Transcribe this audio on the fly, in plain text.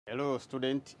Hello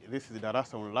student, this is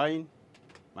Darasa Online.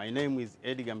 My name is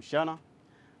Edgar Mshana.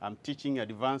 I'm teaching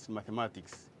advanced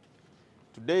mathematics.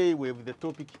 Today we have the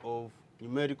topic of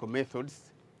numerical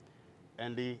methods,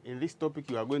 and in this topic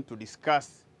we are going to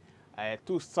discuss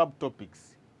two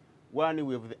subtopics. One,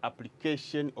 we have the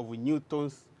application of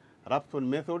Newton's Raphson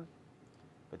method,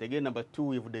 but again number two,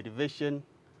 we have the derivation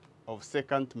of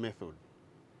second method.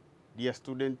 Dear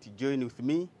student, join with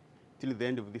me till the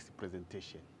end of this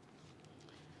presentation.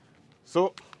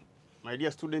 So, my dear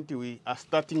student, we are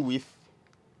starting with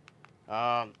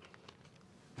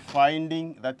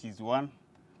finding, that is one.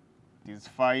 It is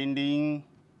finding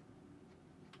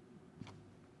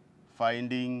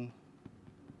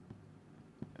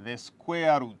the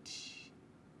square root.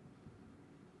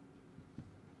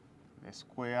 The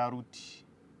square root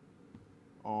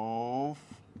of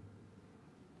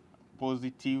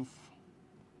positive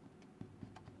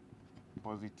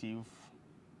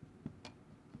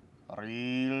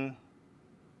real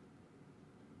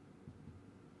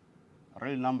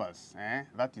numbers.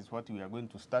 That is what we are going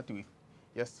to start with.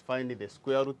 Just find the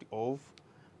square root of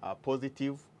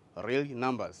positive real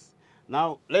numbers.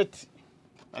 Now let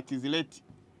x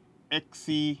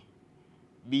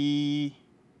be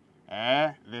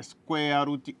the square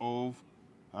root of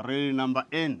real number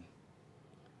n.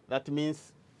 That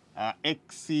means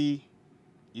x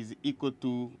is equal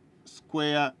to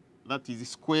square, that is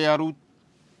square root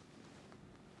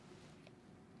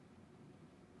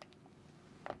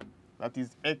that is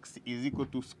x is equal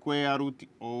to square root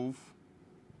of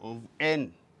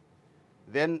n.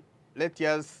 Then let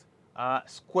us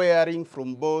squaring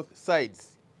from both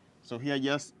sides. So here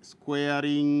just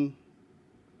squaring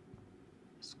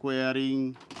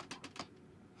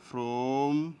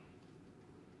from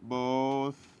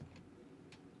both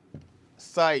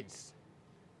sides.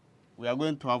 We are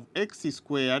going to have x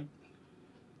squared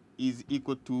is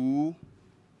equal to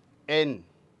n.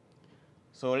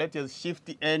 So let us shift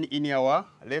n in our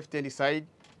left-hand side.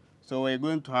 So we're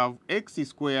going to have x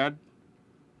squared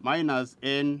minus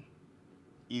n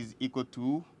is equal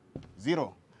to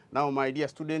 0. Now, my dear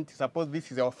student, suppose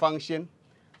this is our function.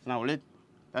 Now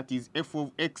that is f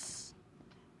of x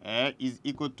is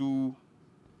equal to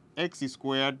x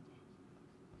squared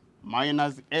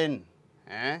minus n.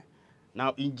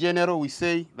 Now, in general, we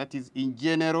say, that is in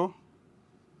general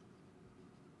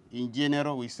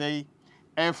we say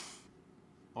f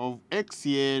of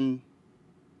xn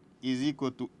is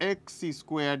equal to x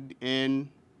squared n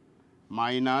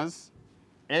minus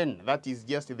n. That is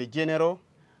just the general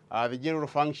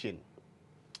function.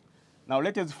 Now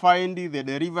let us find the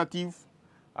derivative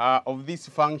of this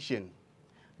function.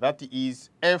 That is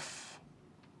f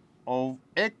of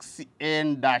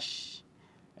xn dash.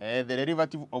 The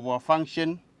derivative of our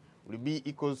function will be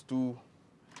equals to,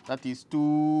 that is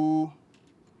 2xn.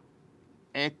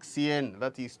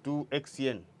 That is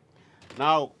 2xn.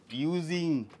 Now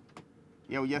using,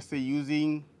 we just say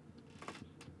using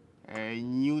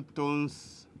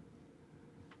Newton's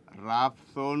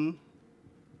Raphson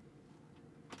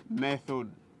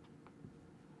method.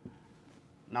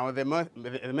 Now the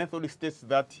method states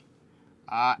that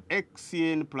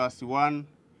xn plus 1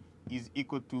 is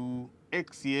equal to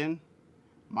xn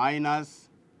minus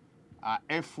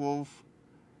f of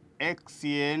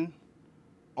xn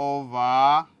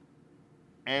over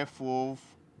f of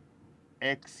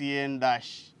xn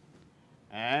dash.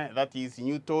 That is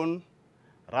Newton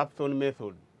Raphson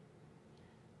method.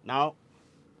 Now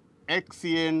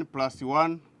xn plus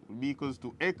 1 will be equals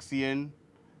to xn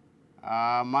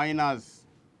minus,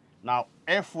 now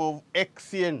f of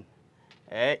xn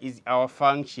is our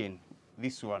function,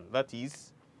 this one, that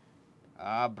is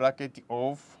bracket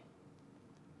of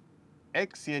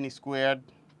xn squared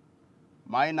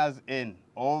minus n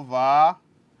over,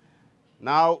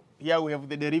 now here we have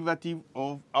the derivative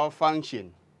of our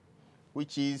function,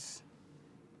 which is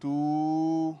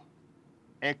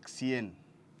 2xn.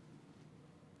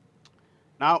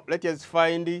 Now let us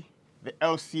find the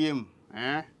LCM.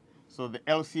 So the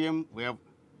LCM, we have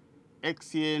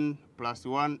xn plus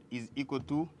 1 is equal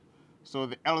to, so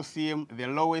the LCM, the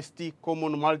lowest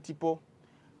common multiple,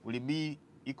 will be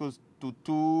equals to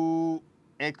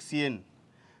 2xn.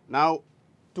 Now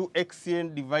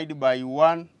 2xn divided by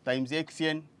 1 times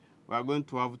xn, we are going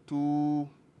to have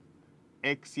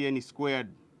 2xn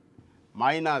squared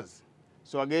minus,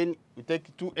 so again we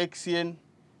take 2xn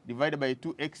divided by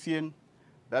 2xn,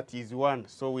 that is 1.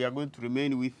 So we are going to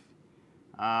remain with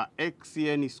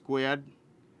xn squared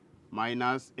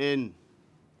minus n.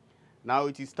 Now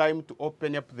it is time to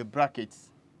open up the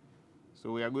brackets.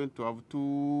 So we are going to have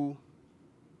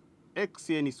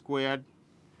 2xn squared.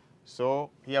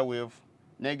 So here we have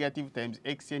negative times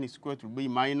xn squared will be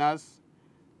minus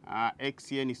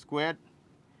xn squared.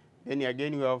 Then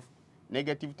again we have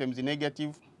negative times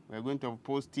negative. We are going to have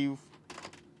positive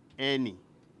n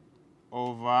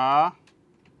over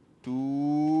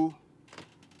 2xn.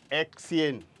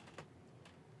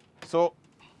 So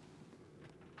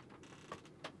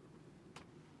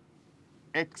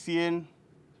xn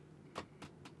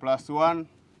plus 1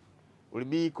 will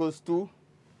be equals to,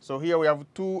 so here we have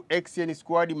 2xn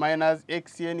squared minus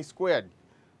xn squared.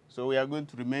 So we are going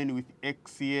to remain with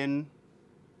xn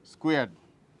squared.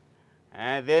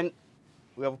 And then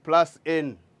we have plus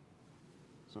n.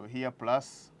 So here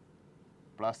plus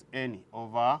n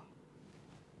over,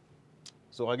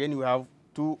 so again we have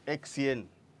 2xn.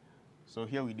 So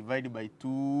here we divide by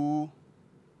 2xn.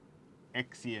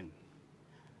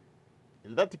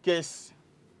 In that case,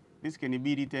 this can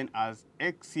be written as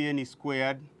xn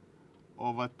squared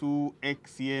over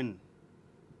 2xn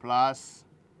plus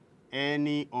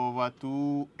n over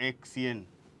 2xn.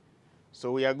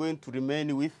 So we are going to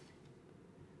remain with,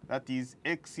 that is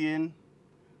xn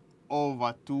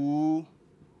over 2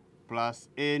 plus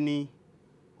n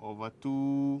over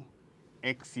 2xn.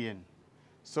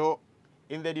 So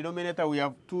in the denominator we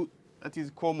have 2, that is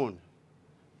common.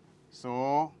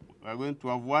 So we are going to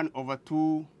have 1 over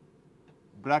 2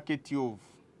 bracket of,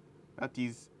 that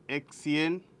is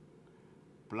xn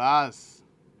plus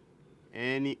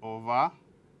n over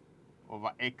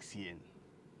xn.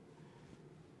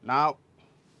 Now,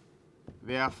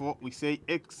 therefore, we say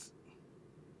x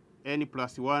n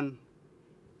plus 1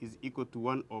 is equal to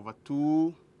 1 over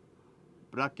 2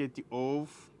 bracket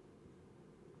of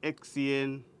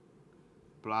xn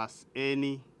plus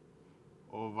n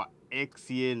over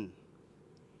xn.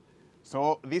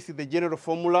 So this is the general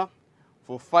formula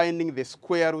for finding the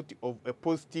square root of a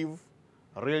positive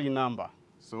real number.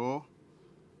 So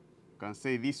you can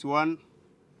say this one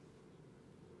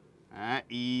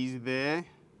is the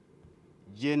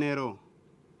general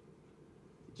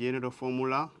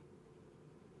formula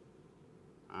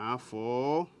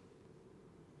for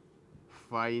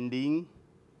finding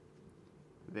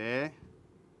the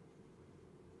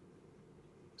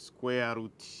square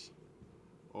root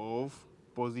of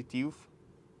positive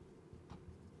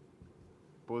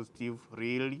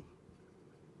real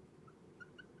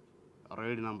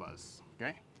numbers.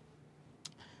 Okay.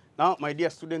 Now, my dear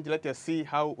students, let us see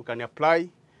how we can apply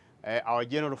our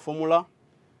general formula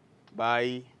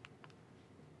by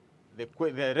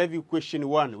the review question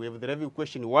 1. We have the review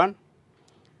question 1.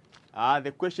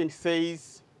 The question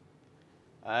says,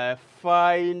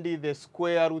 find the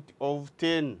square root of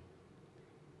 10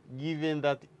 given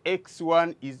that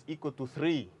x1 is equal to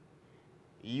 3.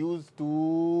 Use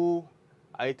 2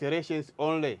 iterations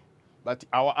only, but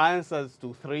our answers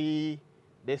to 3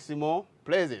 decimal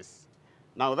places.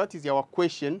 Now that is our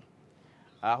question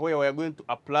where we are going to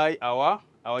apply our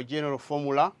general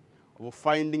formula of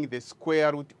finding the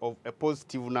square root of a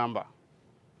positive number.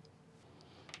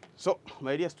 So,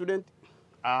 my dear student,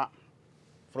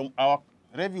 from our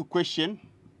review question,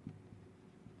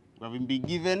 we have been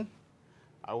given,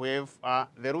 we have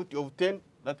the root of 10.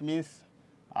 That means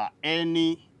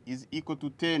n is equal to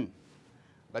 10.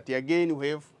 But again, we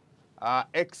have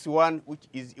x1, which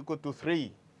is equal to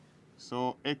 3.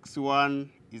 So x1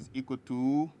 is equal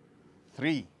to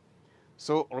 3.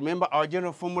 So remember, our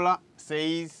general formula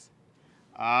says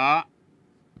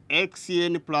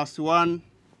xn plus 1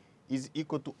 is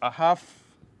equal to a half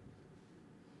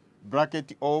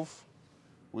bracket of,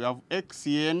 we have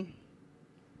xn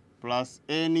plus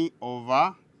n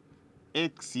over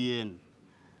xn.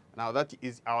 Now that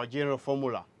is our general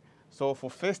formula. So for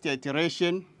first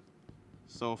iteration,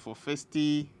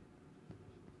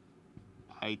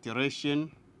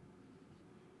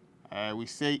 we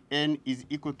say n is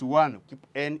equal to 1. Keep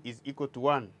n is equal to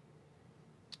 1.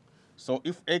 So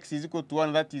if x is equal to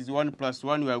 1, that is 1 plus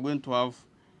 1. We are going to have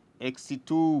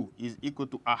x2 is equal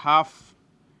to a half.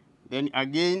 Then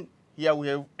again, here we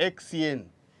have xn.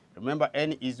 Remember,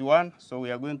 n is 1, so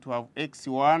we are going to have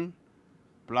x1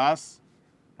 plus,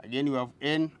 again we have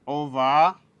n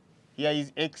over, here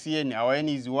is xn, our n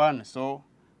is 1, so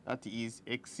that is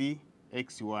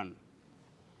x1.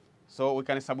 So we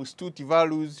can substitute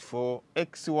values for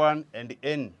x1 and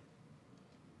n.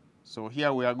 So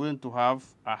here we are going to have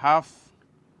a half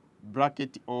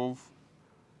bracket of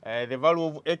the value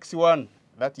of x1,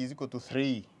 that is equal to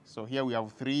 3. So here we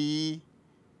have 3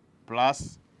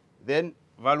 plus, then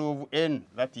value of n,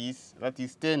 that is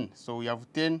 10. So we have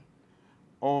 10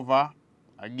 over,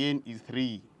 again, is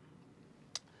 3.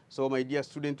 So my dear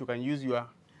student, you can use your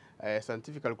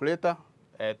scientific calculator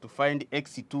to find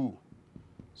x2.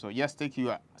 So just take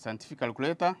your scientific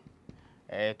calculator,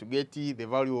 to get the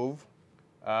value of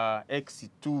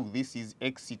x2. This is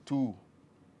x2.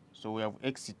 So we have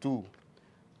x2.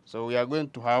 So we are going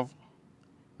to have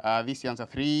this answer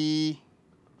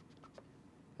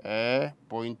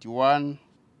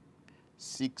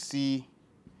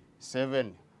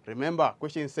 3.167. Remember,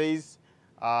 question says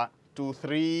to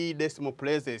 3 decimal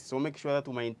places. So make sure that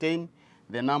we maintain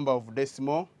the number of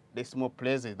decimal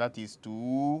places. That is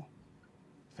 2,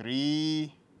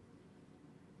 3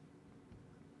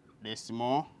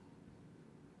 decimal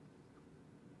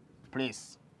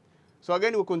place. So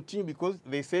again, we'll continue because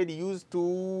they said use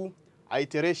 2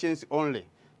 iterations only.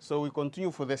 So we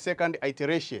continue for the second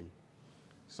iteration.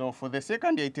 So for the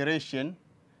second iteration,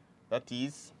 that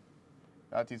is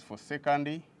for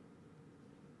second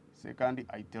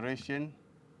iteration.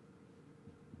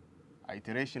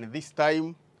 This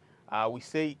time we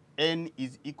say n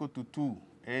is equal to 2.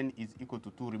 N is equal to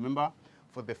 2. Remember,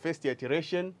 for the first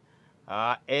iteration,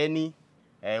 n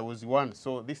was 1.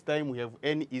 So this time we have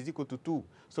n is equal to 2.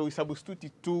 So we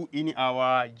substitute 2 in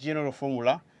our general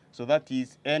formula. So that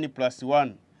is n plus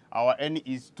 1. Our n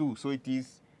is 2. So it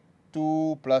is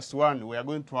 2 plus 1. We are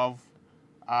going to have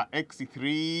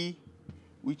x3,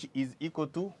 which is equal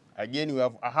to, again, we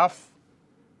have a half.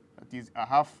 That is a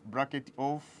half bracket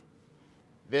of.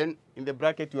 Then in the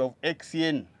bracket, we have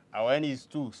xn. Our n is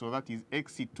 2. So that is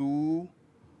x2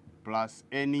 plus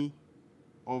n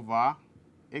over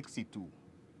x2.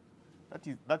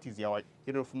 That is our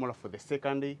general formula for the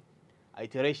second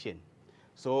iteration.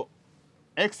 So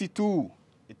x2,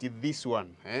 it is this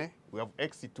one. We have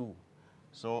x2.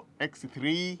 So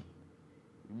x3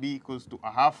 will be equals to a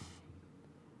half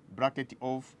bracket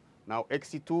of, now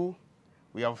x2,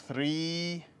 we have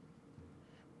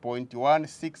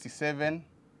 3.167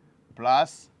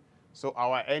 plus, so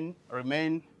our n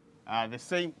remain the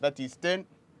same, that is 10.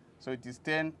 So it is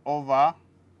 10 over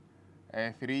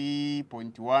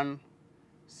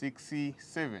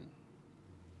 3.167.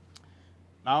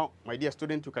 Now, my dear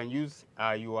student, you can use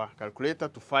your calculator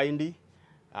to find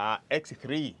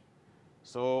x3.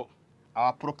 So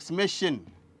our approximation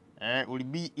will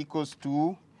be equals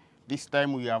to, this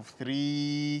time we have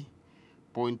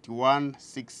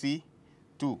 3.162.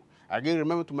 Again,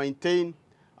 remember to maintain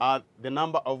the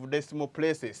number of decimal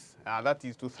places. That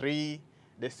is to 3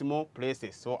 decimal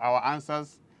places. So our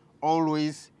answers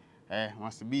always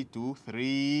must be to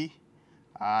 3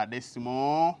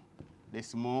 decimal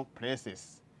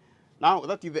places. Now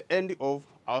that is the end of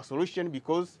our solution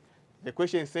because the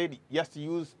question said just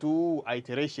use 2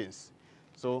 iterations.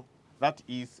 So that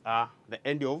is the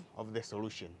end of the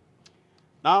solution.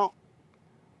 Now,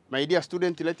 my dear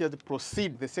student, let us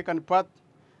proceed the second part.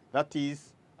 That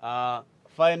is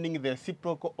finding the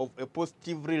reciprocal of a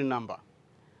positive real number.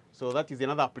 So that is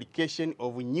another application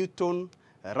of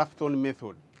Newton-Raphson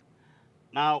method.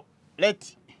 Now,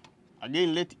 let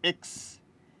x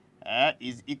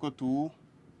is equal to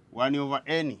 1 over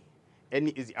n. N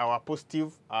is our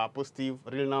positive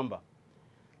real number.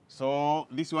 So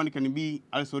this one can be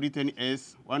also written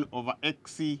as 1 over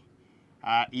x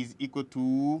is equal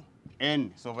to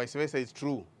n. So vice versa is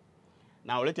true.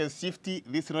 Now let us shift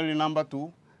this real number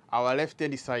to our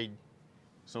left-hand side.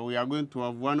 So we are going to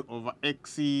have 1 over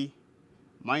x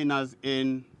minus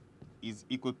n is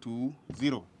equal to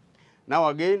 0. Now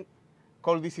again,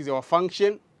 call this is our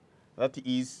function. That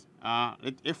is,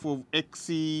 let f of x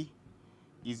is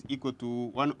equal to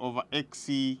 1 over x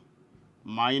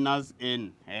minus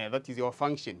n. That is our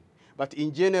function. But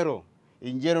in general,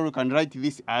 we can write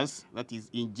this as, that is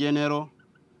in general,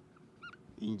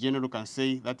 can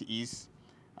say that is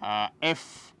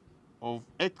f of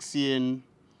xn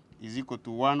is equal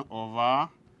to 1 over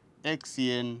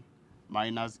xn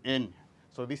minus n.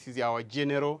 So this is our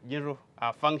general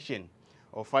function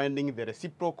of finding the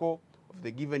reciprocal of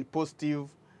the given positive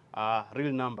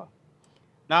real number.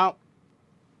 Now,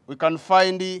 we can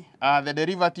find the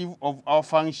derivative of our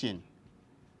function.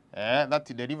 That's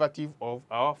the derivative of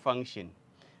our function.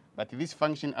 But this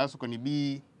function also can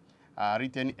be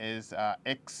written as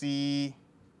x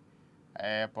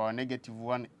power negative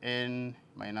 1n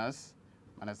minus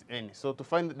n. So to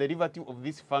find the derivative of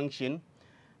this function,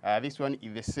 this one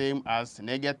is the same as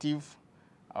negative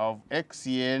of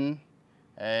xn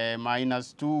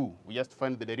minus 2. We just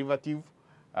find the derivative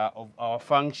of our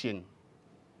function.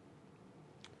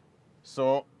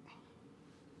 So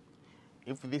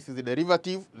if this is the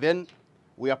derivative, then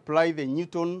we apply the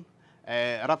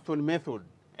Newton-Raphson method,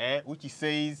 which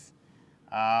says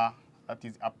that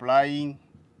is applying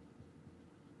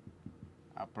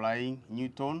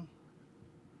Newton's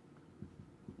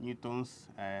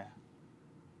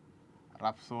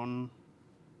Raphson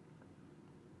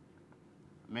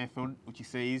method, which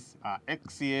says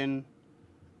xn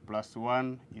plus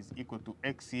 1 is equal to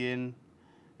xn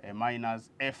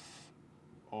minus f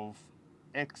of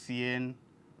xn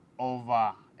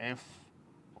over f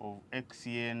of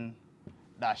xn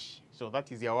dash. So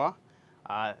that is our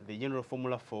the general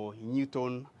formula for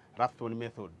Newton-Raphson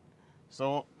method.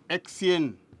 So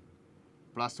xn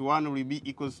plus 1 will be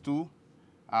equals to,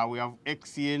 we have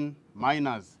xn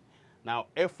minus, now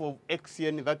f of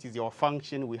xn, that is our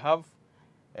function we have,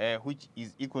 which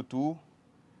is equal to,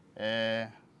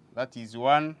 that is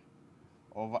 1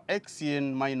 over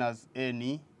xn minus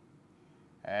n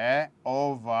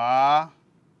over,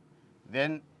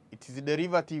 then it is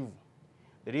derivative.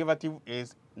 Derivative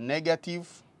is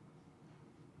negative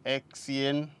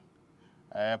xn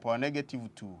power negative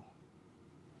 2.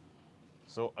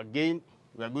 So again,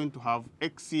 we are going to have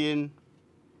xn,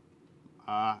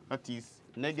 that is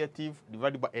negative,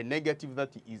 divided by a negative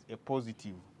that is a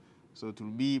positive. So it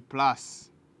will be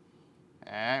plus,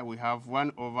 we have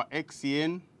 1 over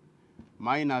xn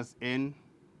minus n.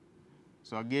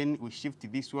 So again, we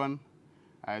shift this one,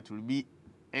 it will be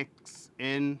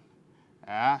xn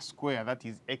square, that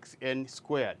is xn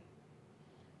squared.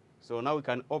 So now we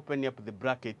can open up the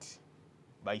bracket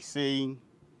by saying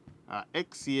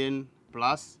xn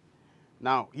plus,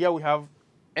 now here we have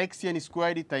xn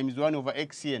squared times 1 over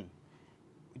xn,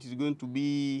 which is going to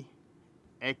be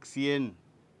xn.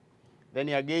 Then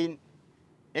again,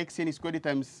 xn squared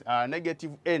times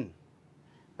negative n,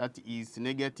 that is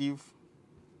negative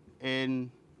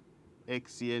n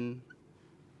xn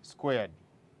squared.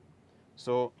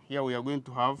 So here we are going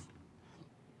to have,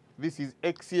 this is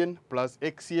xn plus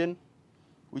xn,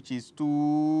 which is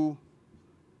 2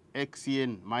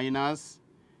 xn minus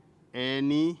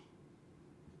n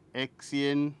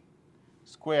xn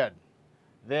squared.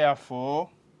 Therefore,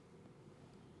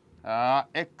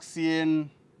 xn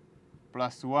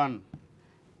plus 1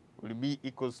 will be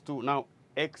equals to, now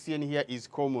xn here is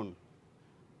common,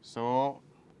 so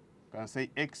you can say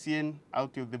xn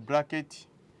out of the bracket,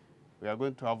 we are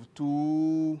going to have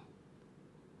 2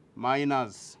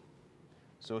 minus,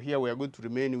 so here we are going to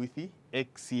remain with the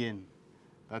xn,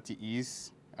 that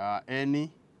is n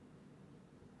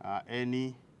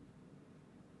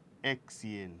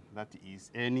xn, that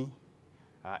is n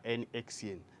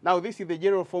xn. Now this is the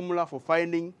general formula for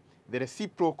finding the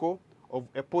reciprocal of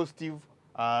a positive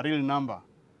real number.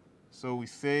 So we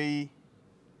say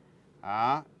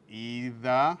is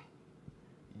the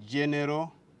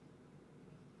general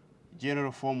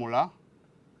formula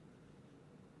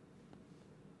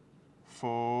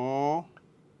for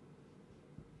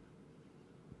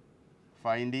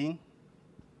finding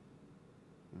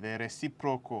the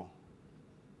reciprocal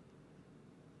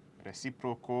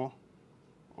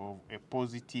of a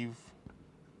positive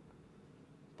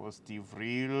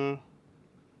real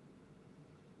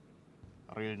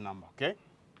number. Okay.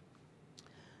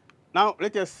 Now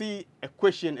let us see a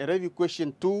question, a review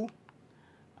question 2,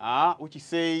 which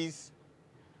says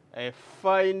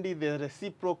find the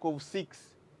reciprocal of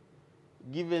 6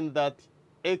 given that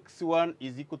x1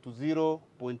 is equal to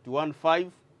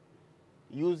 0.15.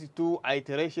 Use 2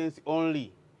 iterations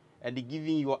only and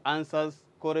giving your answers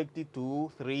correctly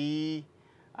to 3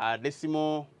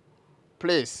 decimal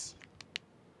place.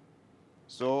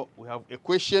 So we have a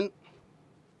question.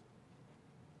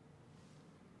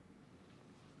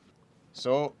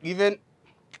 So given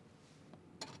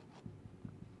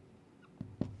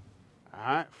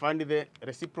find the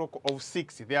reciprocal of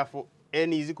 6, therefore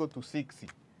n is equal to 6.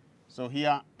 So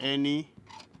here n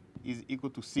is equal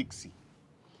to 6.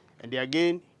 And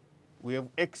again, we have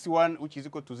x1, which is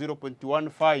equal to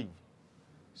 0.15.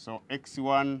 So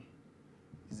x1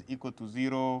 is equal to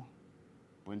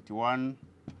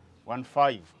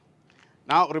 0.115.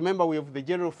 Now remember, we have the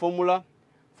general formula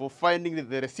for finding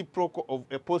the reciprocal of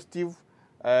a positive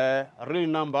real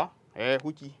number,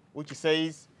 which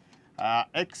says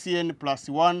xn plus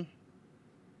 1.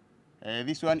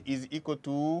 This one is equal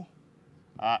to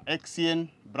xn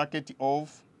bracket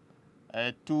of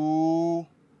 2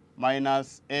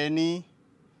 minus n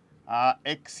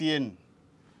xn.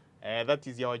 That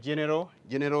is our general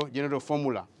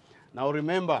formula. Now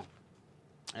remember,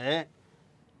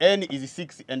 n is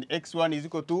 6 and x1 is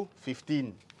equal to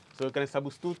 15. So we can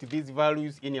substitute these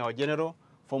values in our general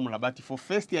formula. But for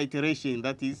first iteration,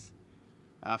 that is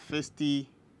first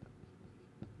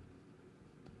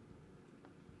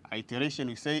iteration,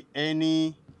 we say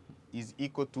n is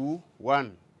equal to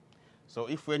 1. So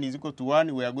if n is equal to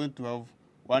 1, we are going to have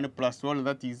 1 plus 1,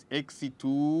 that is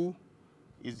x2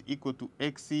 is equal to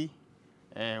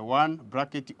x1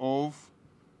 bracket of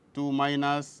 2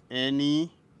 minus n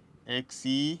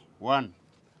x1.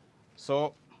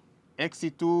 So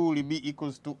x2 will be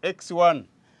equals to x1,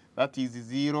 that is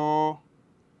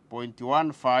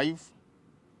 0.15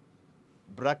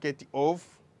 bracket of,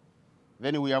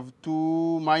 then we have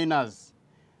 2 minus,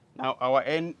 now our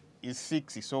n is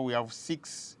 6, so we have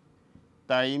 6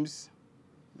 times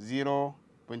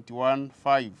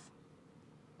 0.15.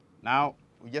 Now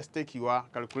we just take your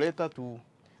calculator to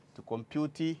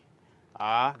compute the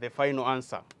final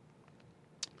answer.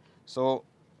 So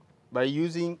by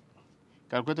using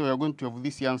calculator, we are going to have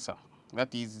this answer,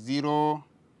 that is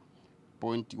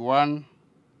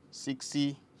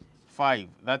 0.165.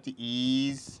 That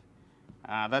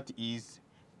is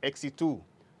x2.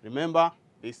 Remember,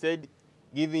 they said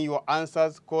giving your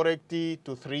answers correctly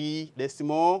to 3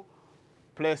 decimal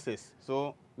places.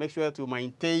 So make sure to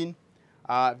maintain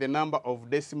the number of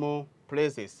decimal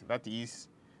places, that is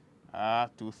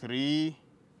to 3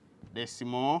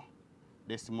 decimal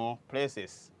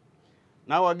places.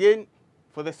 Now again,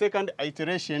 for the second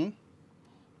iteration,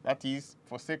 that is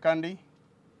for second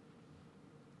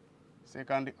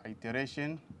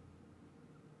iteration,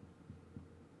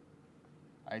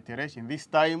 this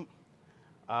time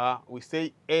we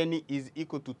say n is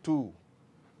equal to 2.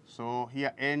 So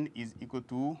here n is equal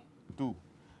to 2.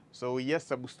 So we just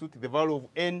substitute the value of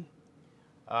n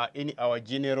in our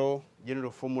general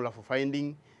formula for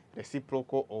finding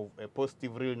reciprocal of a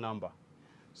positive real number.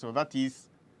 So that is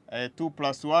 2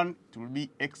 plus 1, it will be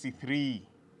x3,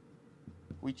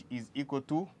 which is equal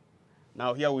to,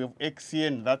 now here we have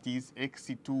xn, that is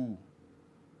x2,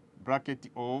 bracket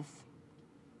of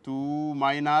 2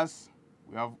 minus,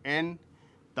 we have n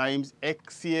times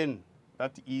xn,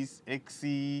 that is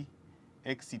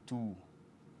x2.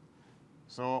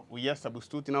 So we just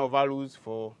substitute now values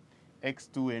for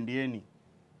x2 and n.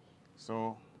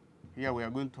 So here we are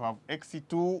going to have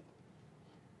x2,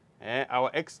 our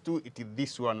x2, it is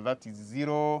this one, that is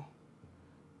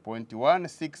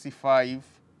 0.165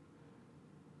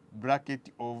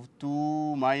 bracket of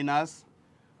 2 minus,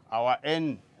 our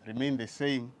n remain the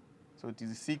same, so it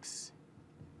is 6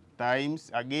 times,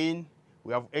 again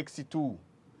we have x2,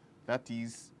 that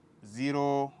is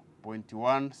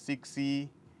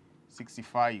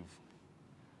 0.165.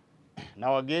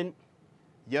 Now again,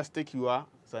 just take your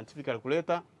scientific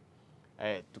calculator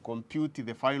to compute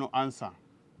the final answer.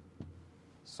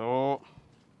 So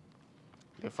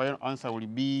the final answer will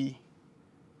be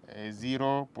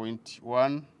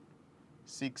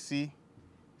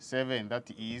 0.167.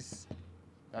 That is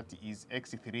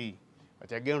x3.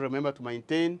 But again, remember to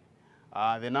maintain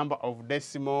the number of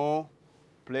decimal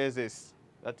places.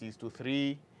 That is to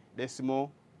 3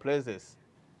 decimal places.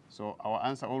 So our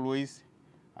answer always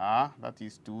that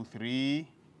is to 3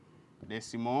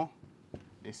 decimal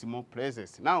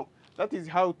places. Now that is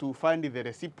how to find the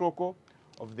reciprocal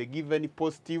of the given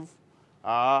positive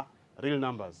real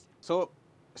numbers. So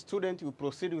student, we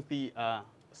proceed with the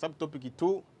subtopic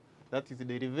 2, that is the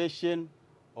derivation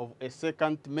of a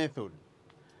second method.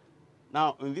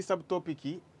 Now in this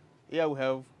subtopic, here we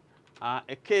have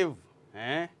a curve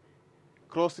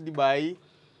crossed by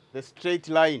the straight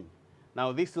line.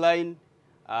 Now this line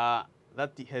that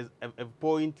has a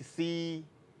point C,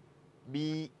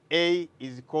 B, A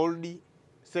is called the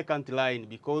second line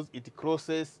because it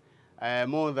crosses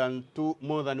more than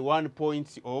 1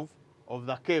 point of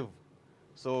the curve.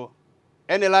 So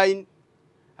any line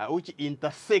which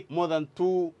intersect more than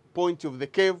 2 points of the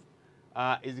curve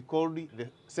is called the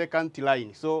second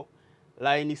line. So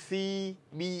line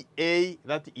CBA,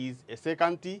 that is a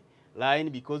second line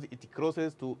because it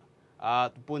crosses to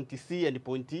point C and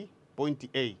point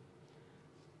A.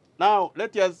 Now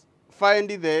let us find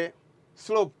the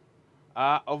slope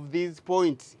of these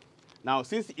points. Now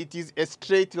since it is a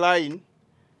straight line,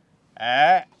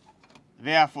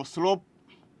 therefore slope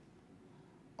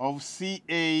of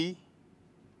CA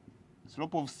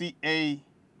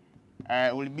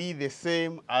will be the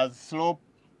same as slope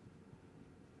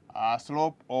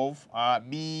of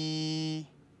BA.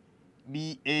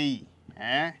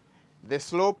 The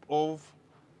slope of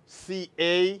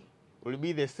CA will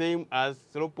be the same as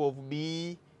slope of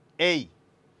BA.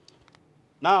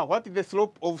 Now, what is the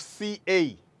slope of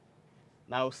CA?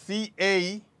 Now,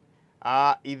 CA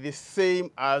is the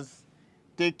same as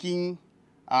taking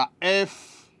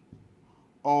f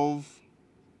of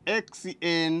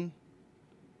xn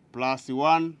plus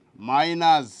 1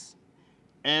 minus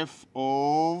f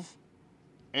of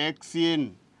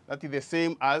xn. That is the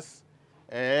same as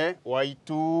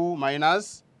y2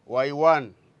 minus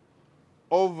y1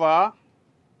 over,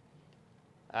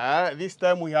 this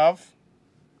time we have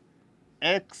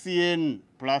xn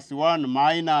plus 1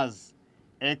 minus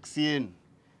xn.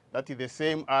 That is the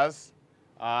same as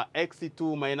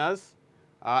x2 minus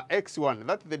x1.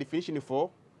 That's the definition for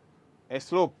a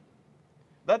slope.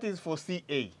 That is for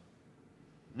CA.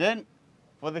 Then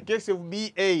for the case of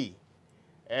BA,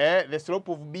 the slope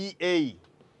of BA,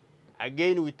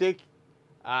 again we take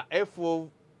f of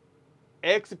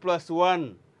x plus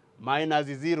 1 minus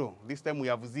 0. This time we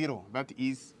have 0. That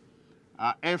is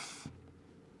f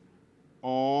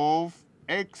of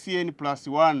xn plus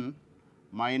 1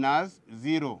 minus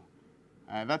 0.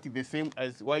 That is the same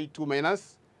as y2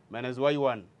 minus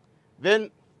y1.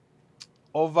 Then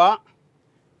over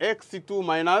x2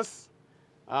 minus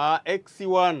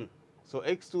x1. So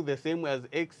x2 the same as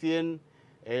xn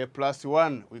plus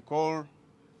 1. We call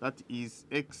that is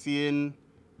xn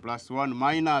plus 1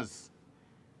 minus.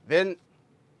 Then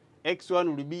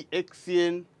x1 will be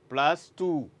xn plus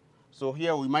 2. So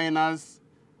here we minus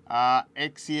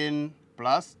xn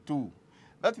plus 2.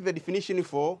 That's the definition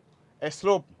for a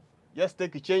slope. Just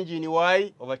take a change in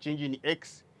y over change in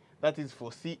x. That is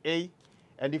for CA.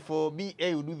 And for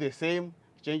BA, we do the same,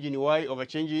 change in y over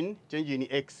change in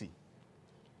x.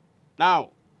 Now,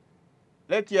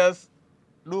 let us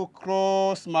do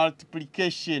cross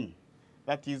multiplication.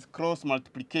 That is cross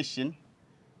multiplication.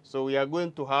 So we are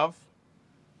going to have,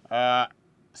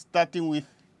 starting with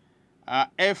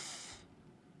f,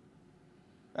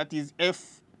 that is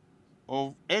f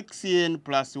of xn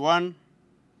plus 1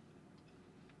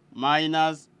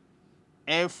 minus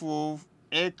f of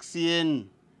xn.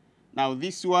 Now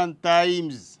this one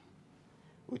times,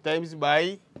 we times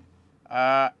by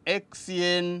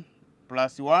xn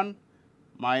plus 1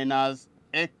 minus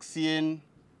xn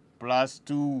plus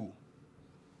 2.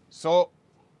 So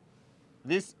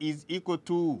this is equal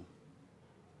to,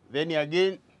 then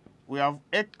again we have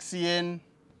xn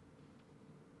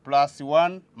plus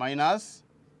 1 minus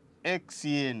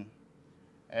xn.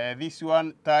 This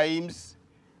one times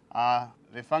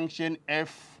the function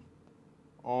f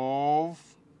of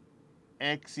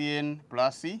xn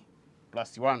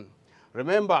plus 1.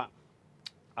 Remember,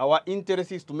 our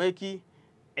interest is to make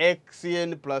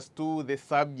xn plus 2 the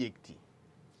subject.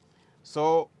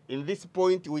 So in this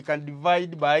point, we can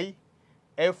divide by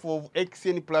f of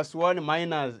xn plus 1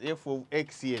 minus f of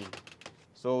xn.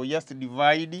 So just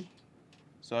divide.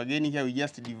 So again here we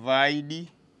just divide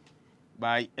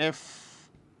by f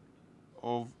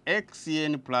of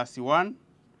xn plus 1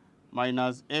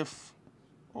 minus f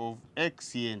of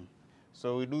xn.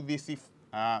 So we do this if,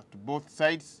 to both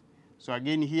sides. So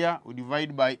again here we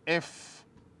divide by f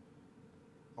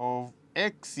of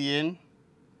xn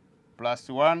plus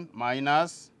 1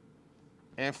 minus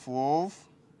f of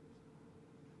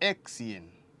xn.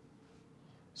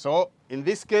 So in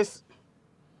this case,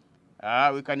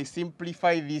 we can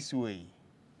simplify this way.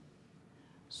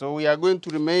 So we are going to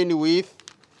remain with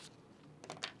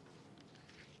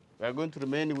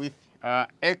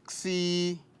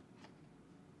xn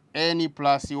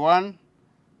plus 1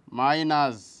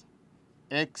 minus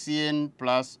xn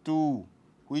plus 2,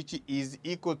 which is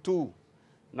equal to,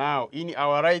 now in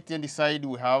our right hand side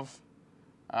we have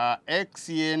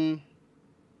xn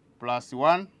plus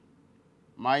 1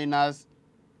 minus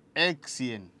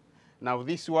xn. Now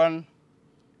this one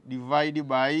divided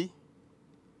by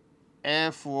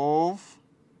f of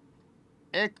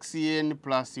xn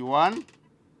plus 1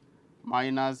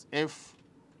 minus f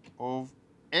of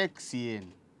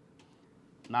xn.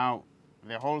 Now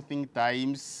the whole thing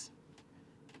times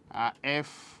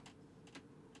f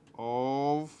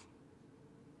of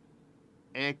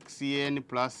xn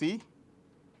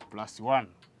plus 1.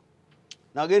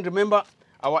 Now again, remember,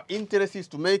 our interest is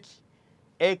to make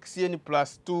xn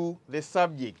plus 2 the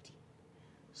subject.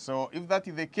 So if that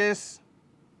is the case,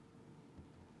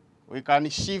 we can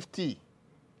shift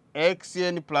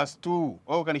xn plus 2,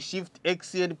 or we can shift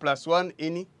xn plus 1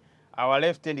 in our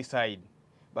left-hand side.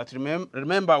 But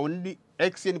remember, we need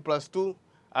xn plus 2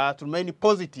 to remain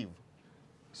positive.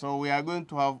 So we are going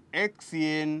to have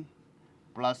xn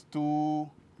plus 2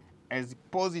 as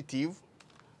positive.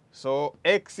 So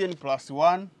xn plus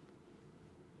 1,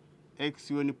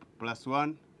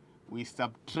 we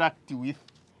subtract with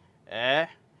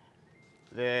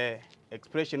the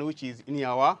expression which is in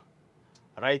our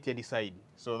right-hand side.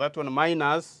 So that one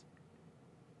minus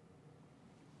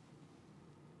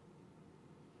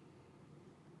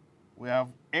we have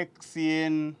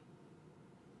xn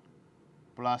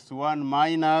plus 1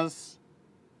 minus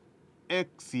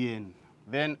xn.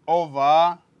 Then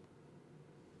over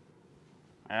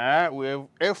we have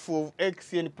f of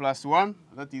xn plus 1,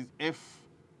 that is f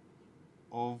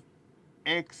of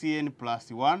xn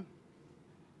plus 1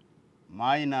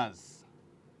 minus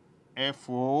f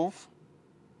of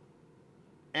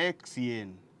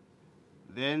xn,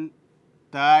 then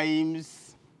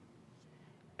times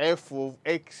f of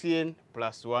xn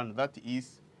plus 1, that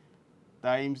is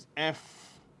times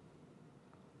f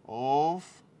of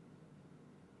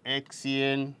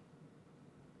xn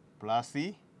plus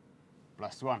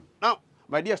 1. Now,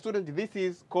 my dear student, this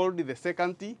is called the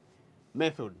second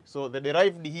method. So the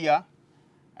derived here,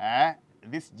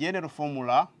 this general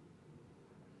formula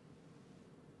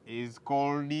is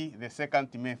called the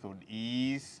second method,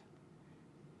 is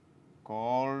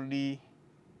called the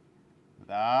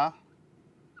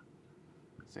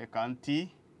second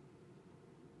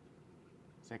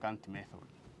method.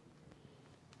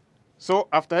 So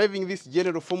after having this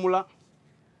general formula,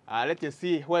 let us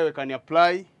see where we can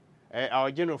apply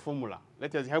our general formula.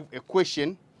 Let us have a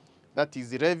question, that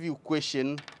is review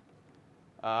question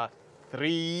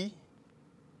 3.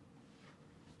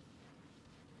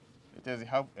 Let us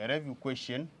have a review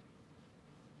question.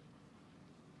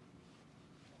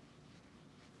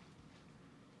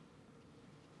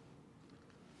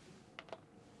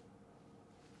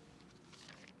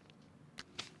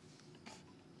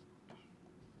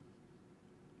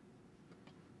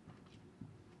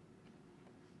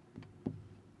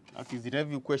 That is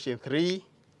review question 3.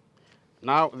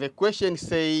 Now the question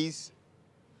says,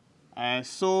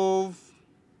 solve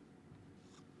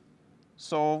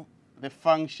the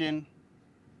function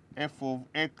f of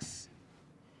x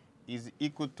is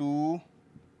equal to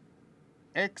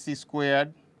x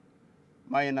squared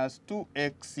minus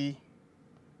 2x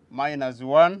minus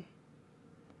 1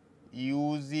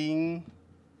 using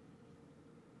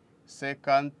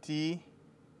second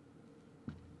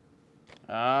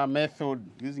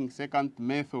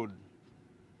method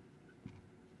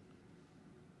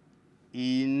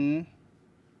in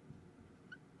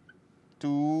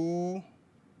 2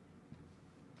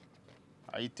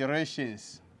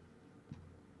 iterations.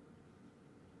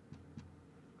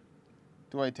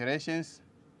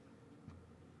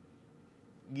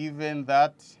 Given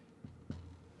that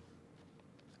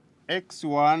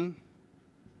x1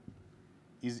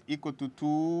 is equal to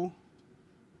 2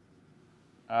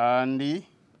 and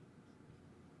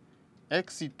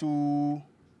x2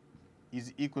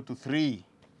 is equal to 3.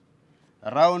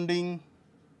 Rounding,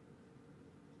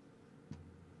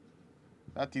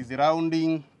 that is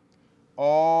rounding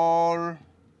all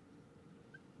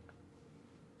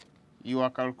your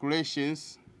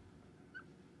calculations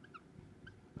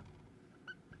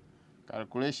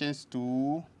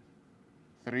to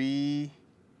 3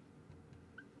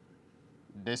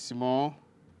 decimal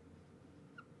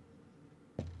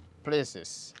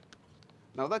places.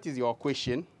 Now that is your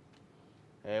question.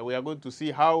 We are going to see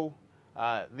how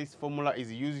this formula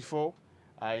is useful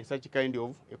in such kind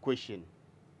of a question.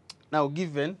 Now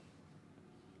given,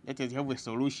 let us have a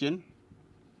solution.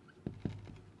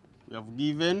 We have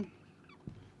given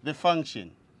the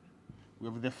function. We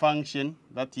have the function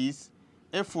that is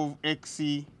f of x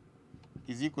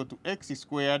is equal to x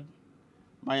squared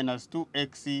minus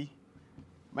 2x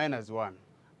minus 1.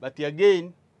 But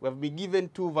again, we have been given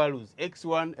two values,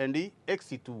 x1 and the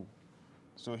x2.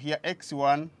 So here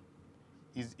x1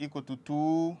 is equal to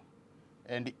 2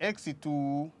 and the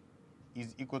x2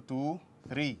 is equal to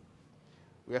 3.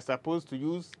 We are supposed to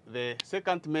use the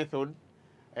second method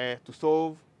to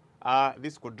solve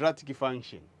this quadratic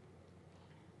function.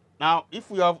 Now, if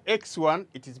we have x1,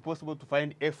 it is possible to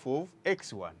find f of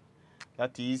x1.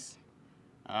 That is,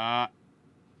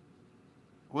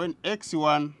 when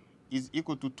x1 is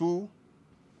equal to 2,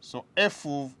 so f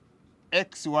of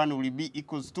x1 will be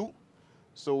equals to,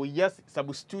 so we just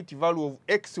substitute the value of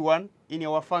x1 in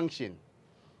our function.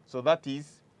 So that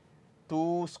is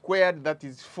 2 squared, that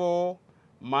is 4,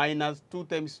 minus 2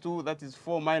 times 2, that is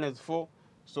 4 minus 4.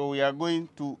 So we are going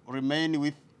to remain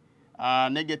with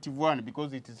negative 1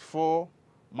 because it is 4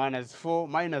 minus 4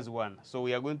 minus 1. So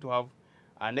we are going to have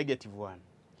a negative 1.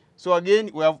 So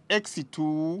again, we have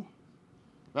x2,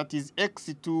 that is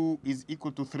x2 is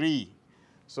equal to 3.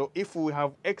 So if we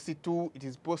have x2, it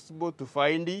is possible to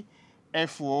find the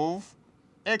f of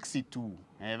x2.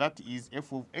 That is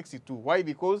f of x2. Why?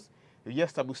 Because we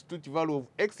just substitute the value of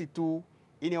x2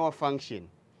 in our function.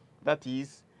 That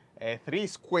is 3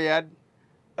 squared,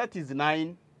 that is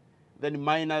 9. Then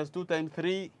minus 2 times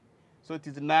 3, so it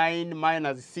is 9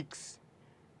 minus 6.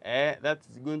 That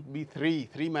is going to be 3.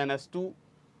 3 minus 2,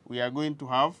 we are going to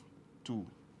have 2.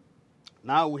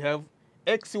 Now we have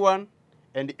x1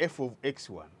 and f of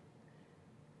x1,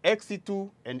 x2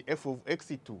 and f of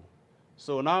x2.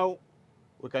 So now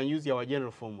we can use our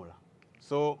general formula.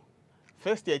 So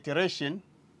first iteration,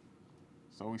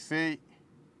 so we say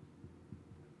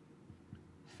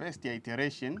first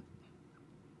iteration,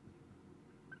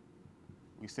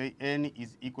 we say n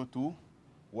is equal to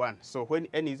 1. So when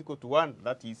n is equal to 1,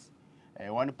 that is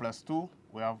 1 plus 2,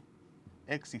 we have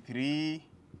x3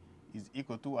 is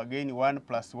equal to, again, 1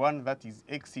 plus 1, that is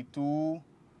x2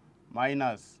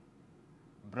 minus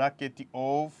bracket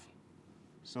of,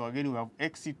 so again we have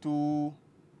x2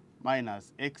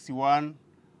 minus x1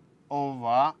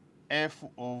 over f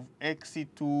of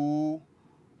x2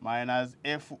 minus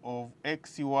f of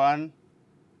x1,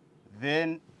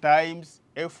 then times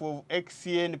f of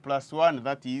xn plus 1,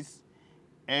 that is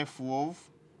f of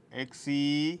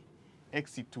x2,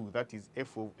 that is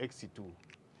f of x2.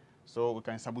 So we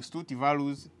can substitute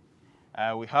values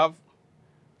we have.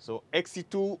 So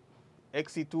x2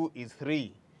 is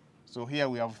 3. So here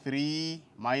we have 3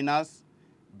 minus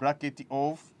bracket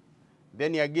of,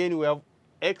 then again we have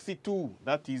x2,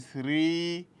 that is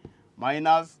 3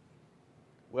 minus,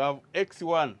 we have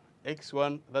x1,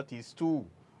 that is 2.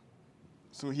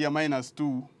 So here minus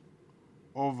 2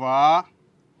 over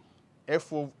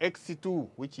f of x2,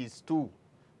 which is 2.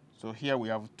 So here we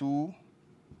have 2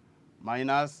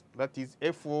 minus, that is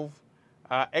f of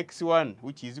x1,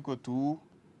 which is equal to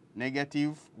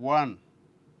 -1.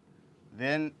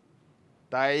 Then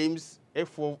times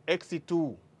f of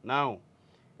x2. Now,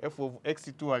 f of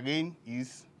x2 again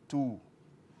is 2.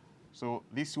 So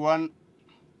this one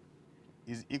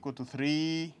is equal to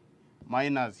 3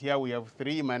 minus, here we have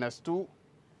 3 minus 2.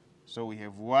 So we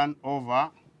have 1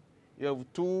 over, you have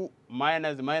 2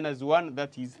 minus 1,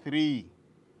 that is 3.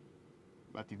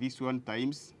 But this one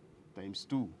times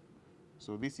 2.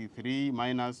 So this is 3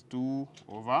 minus 2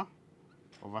 over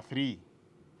 3.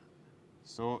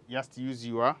 So just use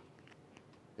your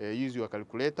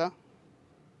calculator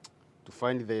to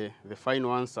find the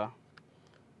final answer.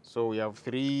 So we have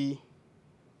 3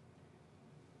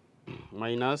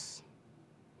 minus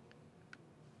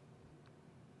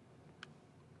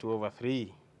 2 over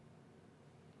 3.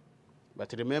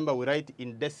 But remember, we write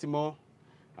in decimal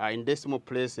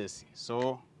places.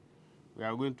 So we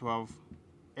are going to have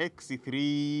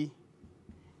x3,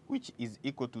 which is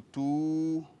equal to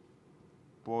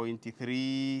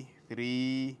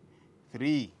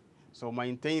 2.333. So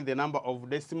maintain the number of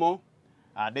decimal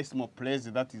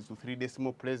places, that is 3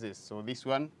 decimal places. So this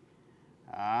one,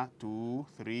 2,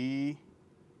 3,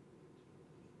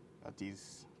 that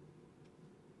is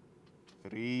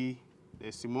 3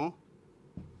 decimal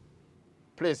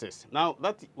places. Now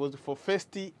that was for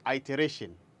first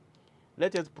iteration.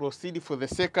 Let us proceed for the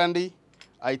second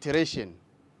iteration.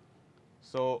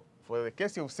 So for the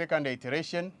case of second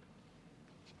iteration,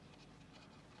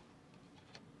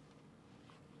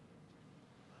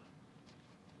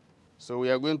 so we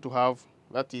are going to have,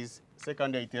 that is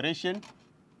second iteration.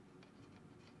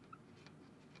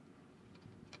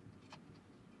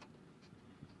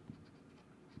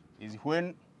 Is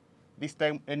when this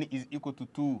time n is equal to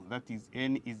 2, that is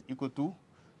n is equal to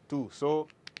 2. So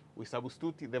we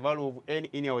substitute the value of n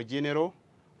in our general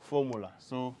formula.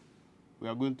 So we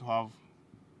are going to have,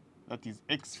 that is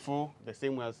x4, the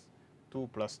same as 2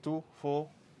 plus 2, 4,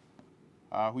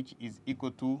 which is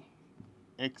equal to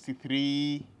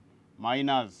x3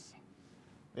 minus,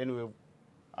 then we have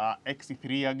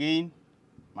x3 again,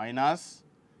 minus,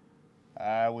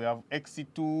 we have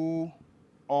x2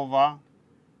 over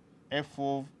f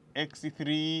of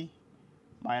x3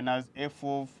 minus f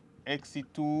of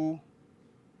x2,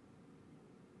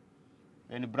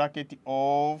 then bracket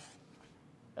of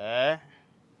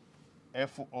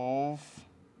f of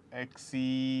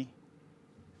x3,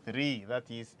 that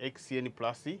is xn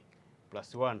plus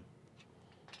 1.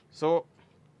 So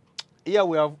here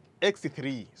we have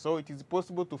x3. So it is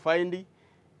possible to find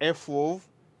f of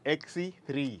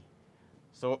x3.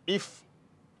 So if,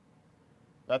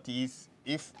 that is,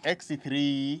 if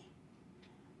x3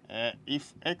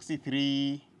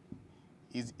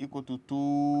 is equal to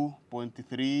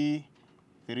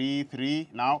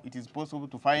 2.333, now it is possible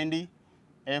to find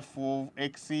f of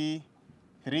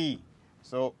x3.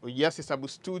 So we just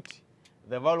substitute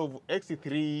the value of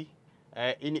x3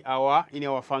 in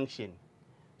our function.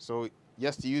 So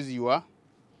just use your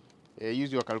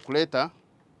calculator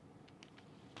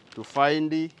to find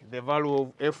the value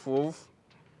of f of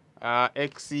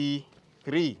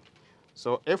x3.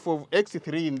 So f of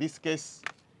x3 in this case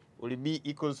will be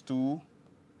equals to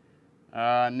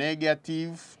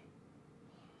negative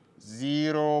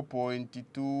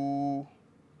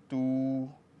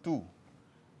 0.222.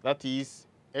 That is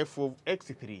f of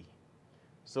x3.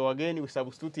 So again, we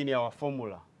substitute in our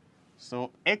formula.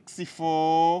 So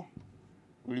x4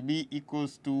 will be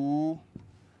equals to,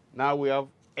 now we have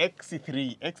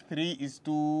x3. x3 is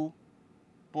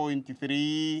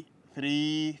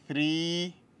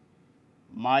 2.333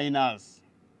 minus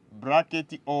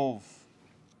bracket of,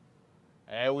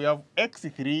 we have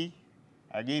x3,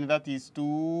 Again, that is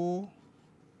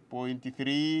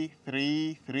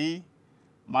 2.333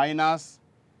 minus,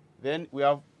 then we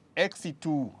have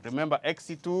x2. Remember,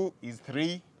 x2 is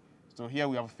 3. So here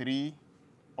we have 3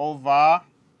 over.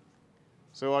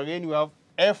 So again, we have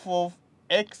f of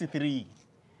x3.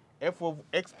 F of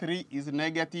x3 is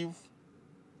negative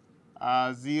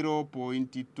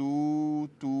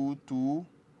 0.222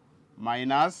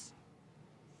 minus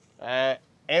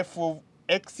f of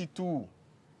x2.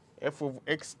 F of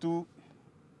x2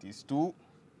 is 2.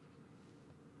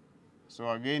 So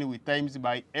again, we times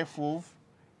by f of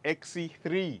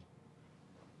x3.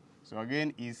 So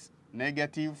again, is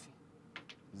negative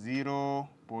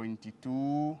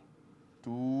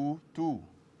 0.222.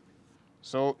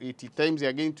 So it is times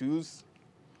again to use.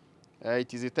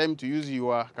 It is a time to use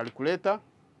your calculator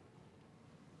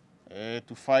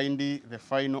to find the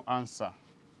final answer.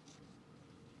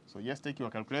 So just take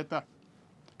your calculator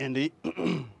and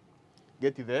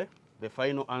get the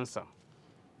final answer.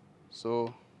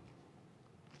 So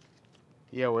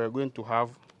here we are going to have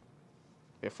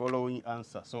the following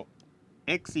answer. So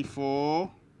x4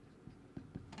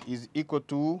 is equal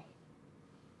to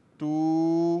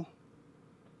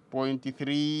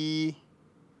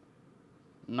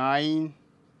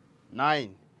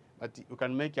 2.399, but you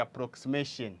can make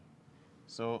approximation.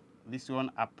 So this one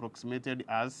approximated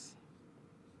as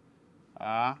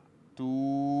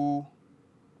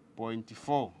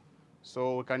 2.4.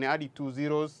 So we can add 2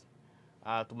 zeros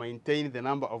to maintain the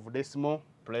number of decimal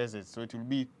places. So it will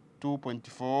be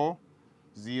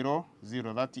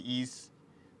 2.400. That is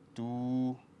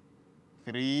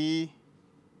 3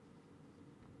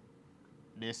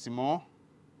 decimal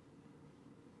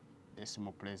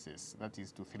places. That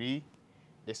is 3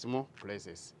 decimal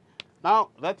places. Now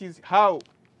that is how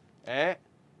to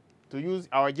use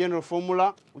our general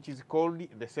formula, which is called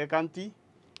the second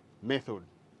method.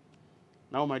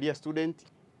 Now, my dear student,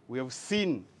 we have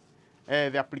seen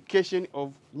the application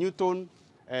of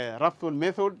Newton-Raphson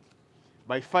method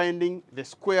by finding the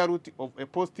square root of a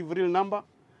positive real number,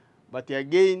 but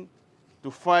again,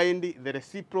 to find the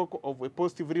reciprocal of a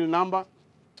positive real number.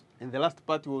 And the last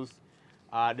part was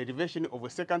the derivation of a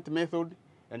second method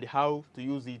and how to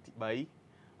use it by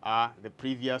the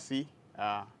previous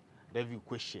review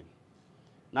question.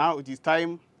 Now it is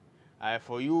time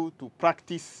for you to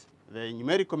practice the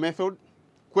numerical method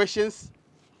questions.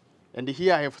 And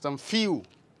here I have some few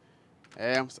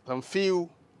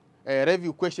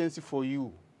review questions for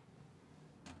you.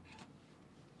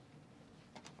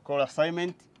 Call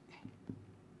assignment.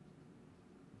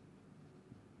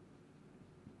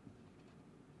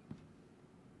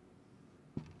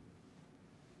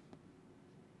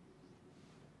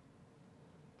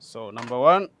 So number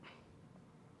 1.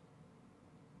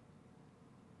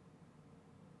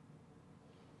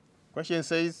 Question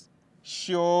says,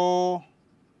 show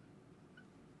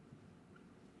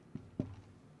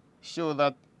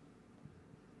that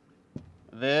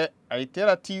the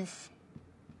iterative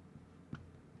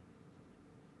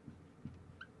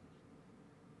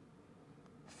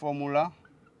formula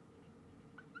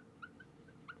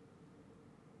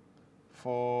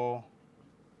for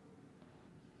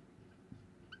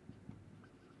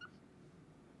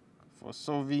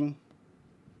solving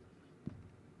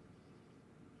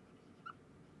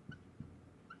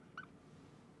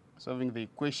the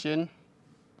equation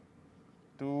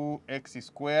 2x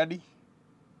squared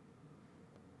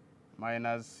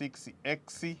minus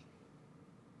 6x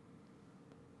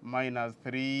minus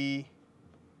 3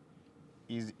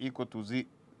 is equal to 0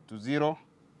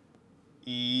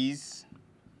 is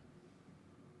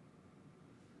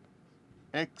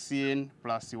xn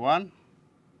plus 1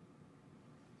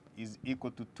 is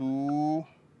equal to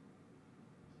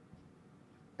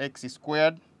 2x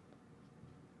squared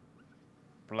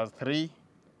plus 3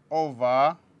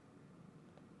 over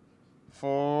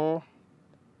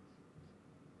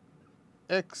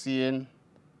 4xn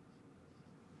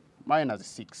minus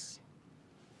 6.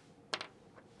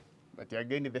 But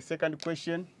again, the second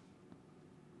question,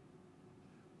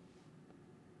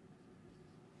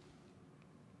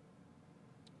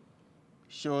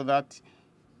 show that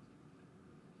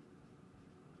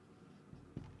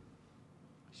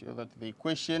the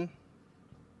equation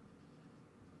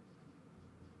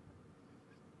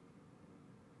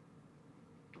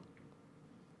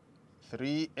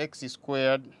three x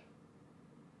squared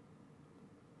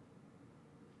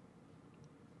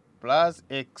plus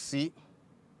x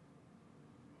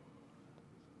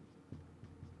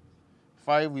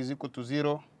 5 is equal to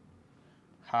 0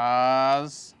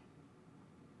 has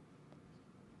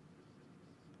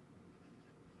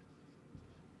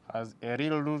a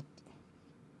real root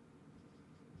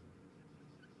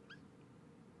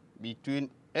between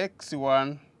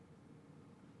x1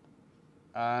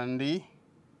 and the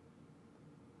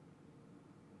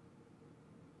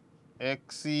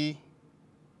x is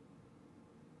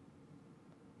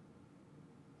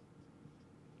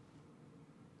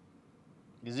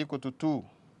equal to 2. Of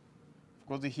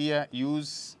course, here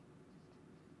use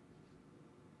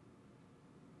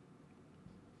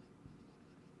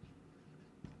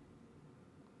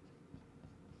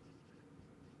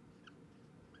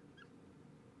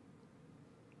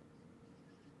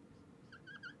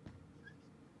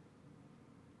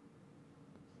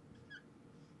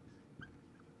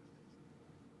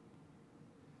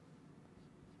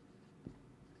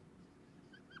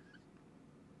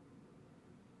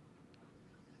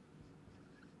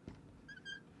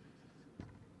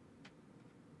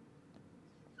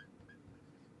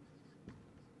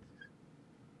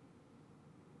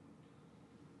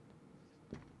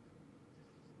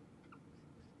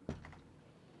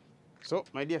So,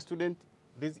 my dear student,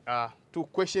 these are 2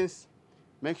 questions.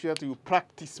 Make sure that you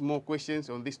practice more questions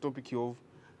on this topic of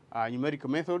numerical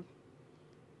method.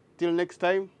 Till next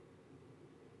time,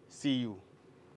 see you.